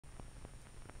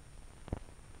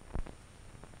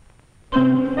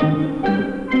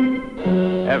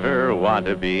Ever want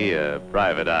to be a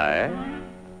private eye?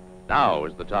 Now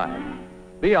is the time.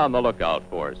 Be on the lookout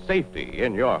for safety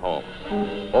in your home.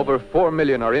 Over 4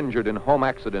 million are injured in home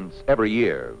accidents every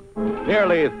year,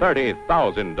 Nearly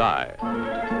 30,000 die.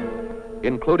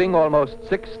 including almost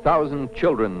 6,000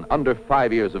 children under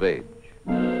 5 years of age.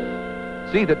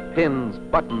 See that pins,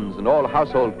 buttons, and all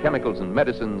household chemicals and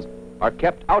medicines are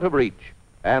kept out of reach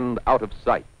and out of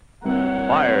sight.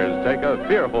 Fires take a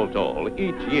fearful toll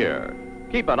each year.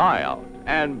 Keep an eye out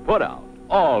and put out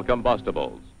all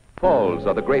combustibles. Falls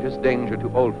are the greatest danger to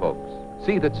old folks.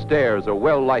 See that stairs are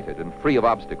well lighted and free of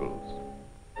obstacles.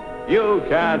 You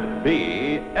can't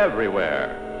be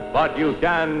everywhere, but you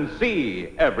can see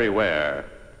everywhere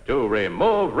to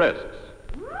remove risks.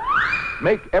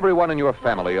 Make everyone in your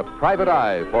family a private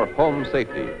eye for home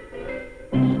safety.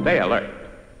 Stay alert.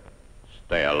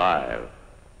 Stay alive.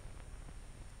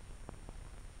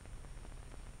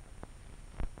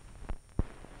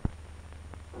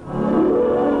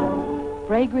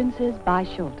 Fragrances by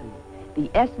Shulton,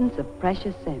 the essence of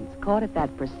precious scents caught at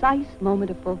that precise moment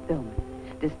of fulfillment,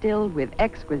 distilled with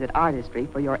exquisite artistry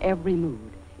for your every mood,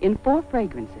 in 4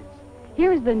 fragrances.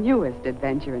 Here's the newest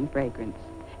adventure in fragrance,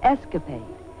 Escapade,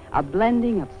 a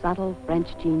blending of subtle French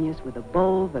genius with a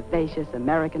bold, vivacious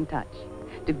American touch.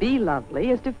 To be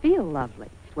lovely is to feel lovely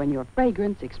when your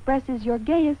fragrance expresses your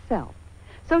gayest self.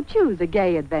 So choose a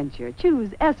gay adventure. Choose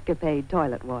Escapade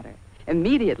toilet water.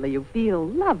 Immediately you feel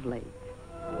lovely.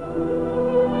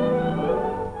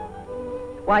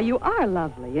 Why, you are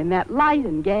lovely in that light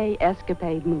and gay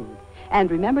Escapade mood.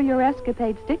 And remember your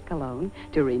Escapade stick cologne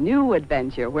to renew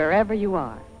adventure wherever you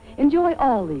are. Enjoy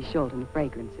all these Shulton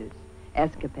fragrances.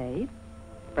 Escapade,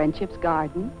 Friendship's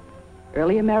Garden,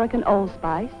 Early American Old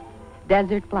Spice,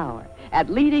 Desert Flower, at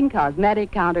leading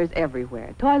cosmetic counters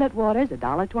everywhere. Toilet waters,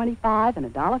 $1.25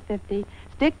 and $1.50.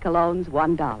 Stick colognes,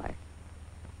 $1.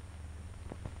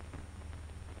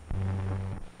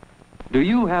 Do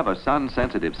you have a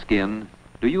sun-sensitive skin?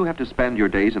 Do you have to spend your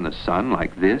days in the sun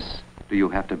like this? Do you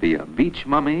have to be a beach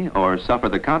mummy or suffer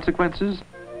the consequences?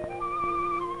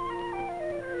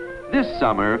 This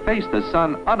summer, face the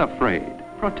sun unafraid,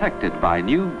 protected by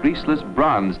new greaseless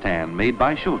bronze tan made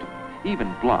by Shulton.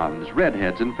 Even blondes,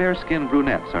 redheads, and fair-skinned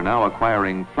brunettes are now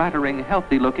acquiring flattering,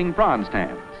 healthy-looking bronze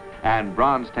tans. And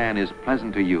bronze tan is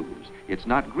pleasant to use. It's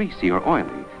not greasy or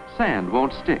oily. Sand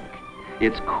won't stick.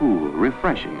 It's cool,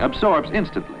 refreshing, absorbs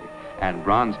instantly. And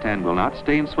bronze tan will not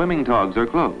stain swimming togs or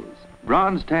clothes.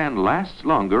 Bronze tan lasts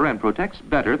longer and protects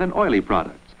better than oily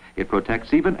products. It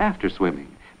protects even after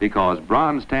swimming, because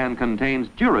bronze tan contains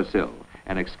Duracil,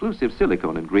 an exclusive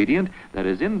silicone ingredient that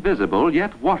is invisible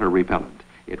yet water repellent.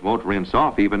 It won't rinse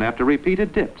off even after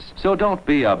repeated dips. So don't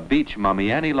be a beach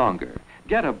mummy any longer.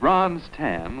 Get a bronze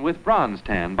tan with Bronze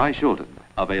Tan by Shulton.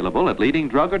 Available at leading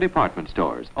drug or department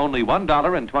stores. Only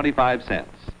 $1.25.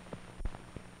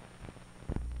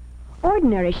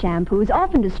 Ordinary shampoos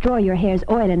often destroy your hair's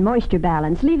oil and moisture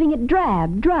balance, leaving it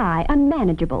drab, dry,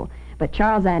 unmanageable. But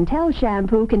Charles Antel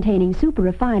shampoo containing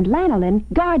super-refined lanolin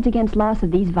guards against loss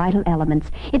of these vital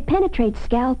elements. It penetrates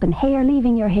scalp and hair,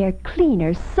 leaving your hair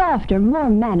cleaner, softer, more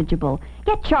manageable.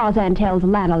 Get Charles Antel's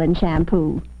lanolin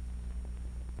shampoo.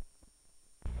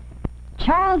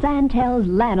 Charles Antel's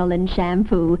lanolin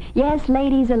shampoo. Yes,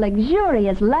 ladies, a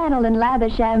luxurious lanolin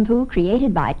lather shampoo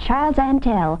created by Charles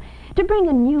Antel to bring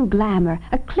a new glamour,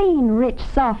 a clean, rich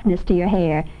softness to your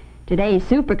hair. Today's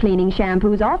super cleaning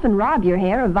shampoos often rob your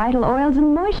hair of vital oils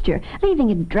and moisture, leaving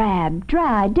it drab,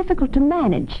 dry, difficult to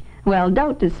manage. Well,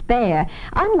 don't despair.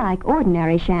 Unlike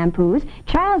ordinary shampoos,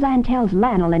 Charles Antel's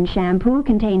lanolin shampoo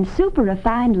contains super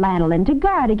refined lanolin to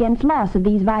guard against loss of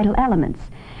these vital elements.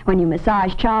 When you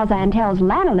massage Charles Antel's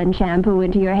lanolin shampoo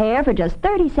into your hair for just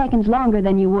 30 seconds longer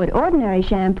than you would ordinary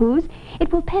shampoos,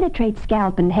 it will penetrate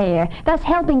scalp and hair, thus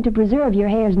helping to preserve your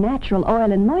hair's natural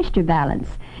oil and moisture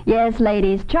balance. Yes,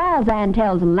 ladies, Charles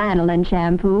Antel's lanolin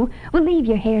shampoo will leave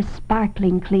your hair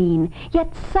sparkling clean,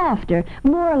 yet softer,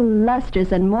 more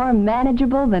lustrous, and more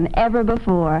manageable than ever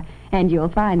before. And you'll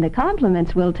find the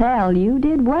compliments will tell you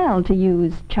did well to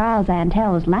use Charles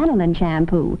Antel's lanolin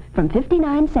shampoo from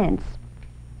 59 cents.